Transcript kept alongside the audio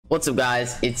What's up,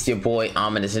 guys? It's your boy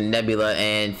Ominous and Nebula,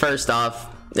 and first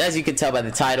off, as you can tell by the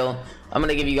title, I'm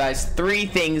gonna give you guys 3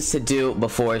 things to do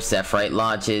before Sepharite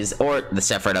launches or the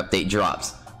Sepharite update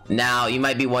drops. Now, you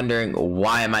might be wondering,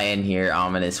 why am I in here,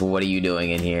 Ominous? What are you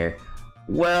doing in here?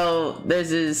 Well,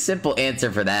 there's a simple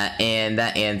answer for that, and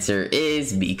that answer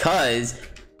is because,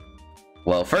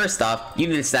 well, first off, you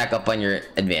need to stack up on your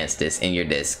advanced disc and your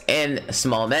disc and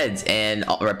small meds and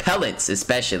repellents.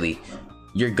 Especially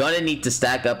you're gonna need to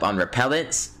stack up on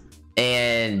repellents,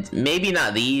 and maybe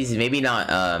not these, maybe not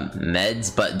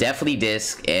meds, but definitely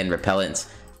disc and repellents,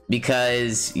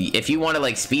 because if you want to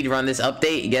like speed run this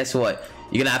update, guess what,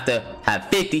 you're gonna have to have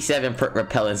 57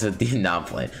 repellents with the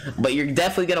non-plant. But you're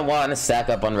definitely gonna want to stack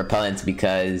up on repellents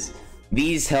because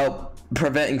these help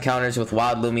prevent encounters with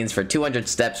wild Loomians for 200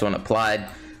 steps when applied.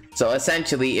 So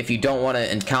essentially, if you don't want to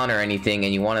encounter anything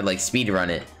and you want to like speed run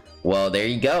it, well, there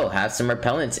you go, have some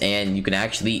repellents and you can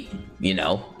actually, you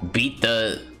know, beat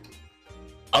the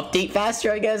update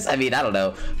faster, I guess. I mean, I don't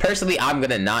know, personally I'm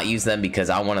gonna not use them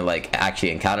because I want to like actually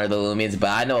encounter the Loomians,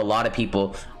 but I know a lot of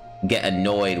people get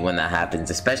annoyed when that happens,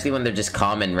 especially when they're just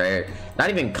common, rare, not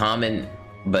even common,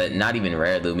 but not even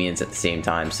rare Loomians at the same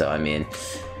time. So I mean,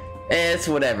 it's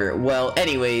whatever. Well,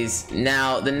 anyways,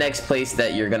 now the next place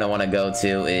that you're gonna want to go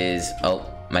to is, oh,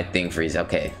 my thing freeze.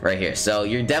 Okay, right here. So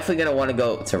you're definitely gonna want to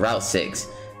go to Route 6.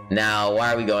 Now,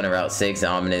 why are we going to Route 6?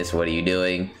 Ominous, what are you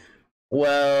doing?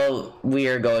 Well, we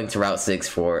are going to Route 6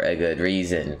 for a good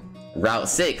reason. Route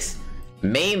 6,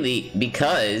 mainly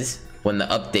because when the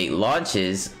update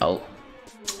launches, oh,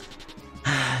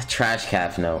 trash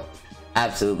calf note,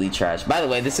 absolutely trash. By the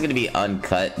way, this is gonna be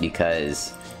uncut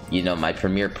because, you know, my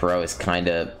Premiere Pro is kind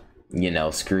of, you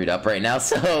know, screwed up right now,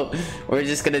 so we're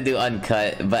just gonna do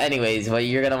uncut. But anyways, what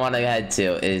you're gonna want to head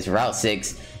to is Route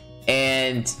 6,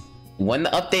 and when the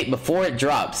update, before it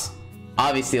drops,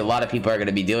 obviously a lot of people are going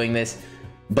to be doing this,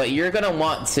 but you're gonna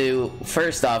want to,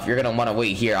 first off, you're gonna want to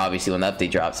wait here obviously when the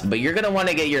update drops, but you're gonna want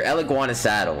to get your Iguana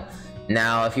saddle.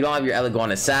 Now, if you don't have your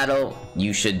Iguana saddle,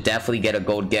 you should definitely get a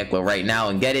gold gecko right now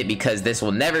and get it, because this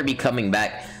will never be coming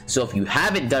back. So if you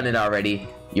haven't done it already,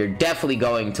 you're definitely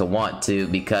going to want to,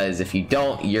 because if you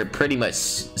don't, you're pretty much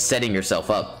setting yourself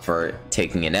up for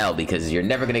taking an L, because you're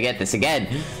never gonna get this again.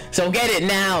 So get it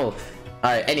now. All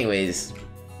right, anyways,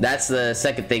 that's the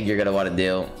second thing you're gonna want to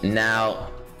do. Now,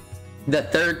 the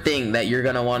third thing that you're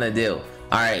gonna want to do,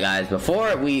 all right guys,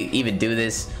 before we even do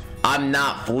this, I'm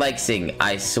not flexing,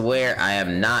 I swear I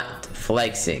am not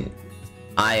flexing.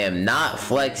 I am not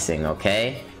flexing,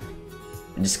 okay?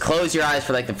 Just close your eyes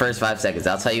for like the first 5 seconds.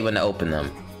 I'll tell you when to open them.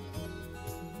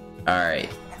 All right,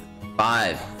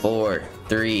 5, 4,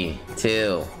 3,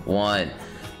 2, 1.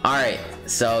 All right,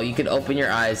 so you can open your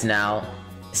eyes now.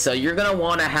 So you're gonna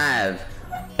want to have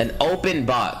an open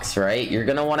box, right? You're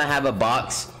gonna want to have a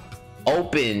box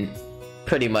open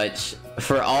pretty much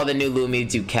for all the new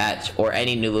Loomians you catch, or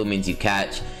any new Loomians you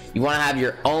catch. You want to have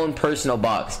your own personal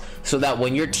box, so that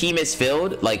when your team is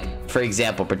filled, like for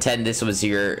example, pretend this was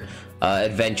your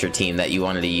adventure team that you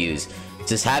wanted to use,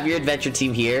 just have your adventure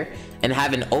team here and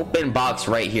have an open box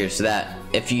right here, so that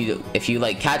if you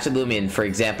like catch a Loomian, for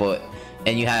example,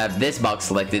 and you have this box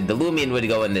selected, the Loomian would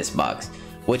go in this box,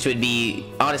 which would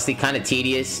be honestly kind of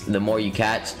tedious the more you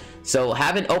catch. So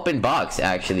have an open box,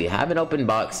 actually have an open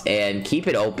box and keep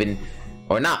it open,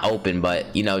 or not open,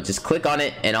 but you know, just click on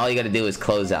it and all you got to do is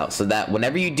close out, so that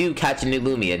whenever you do catch a new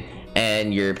Loomian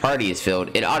and your party is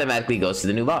filled, it automatically goes to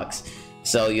the new box.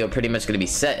 So you're pretty much going to be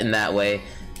set in that way.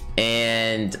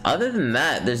 And other than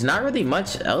that, there's not really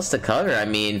much else to cover. I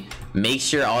mean, make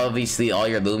sure obviously all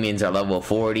your Loomians are level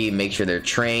 40, make sure they're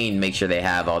trained, make sure they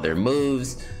have all their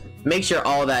moves, make sure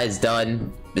all that is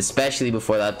done, especially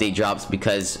before the update drops,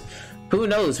 because who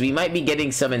knows, we might be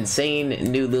getting some insane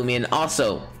new Loomian.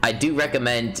 Also, I do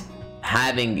recommend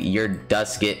having your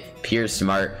Dusket Pure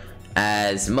Smart,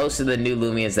 as most of the new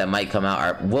Loomians that might come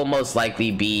out will most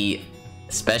likely be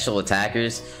special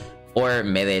attackers or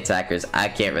melee attackers. I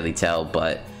can't really tell,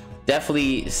 but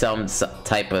definitely some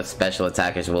type of special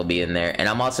attackers will be in there. And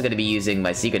I'm also going to be using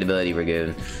my secret ability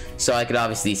Ragoon, so I could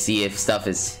obviously see if stuff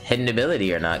is hidden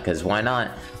ability or not, because why not?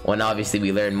 When obviously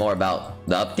we learn more about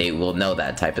the update, we'll know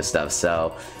that type of stuff.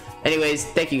 So anyways,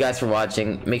 thank you guys for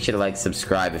watching. Make sure to like,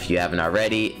 subscribe if you haven't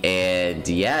already, and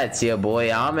yeah, it's your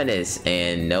boy Ominous,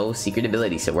 and no secret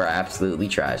ability, so we're absolutely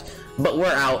trash, but we're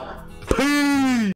out. Peace.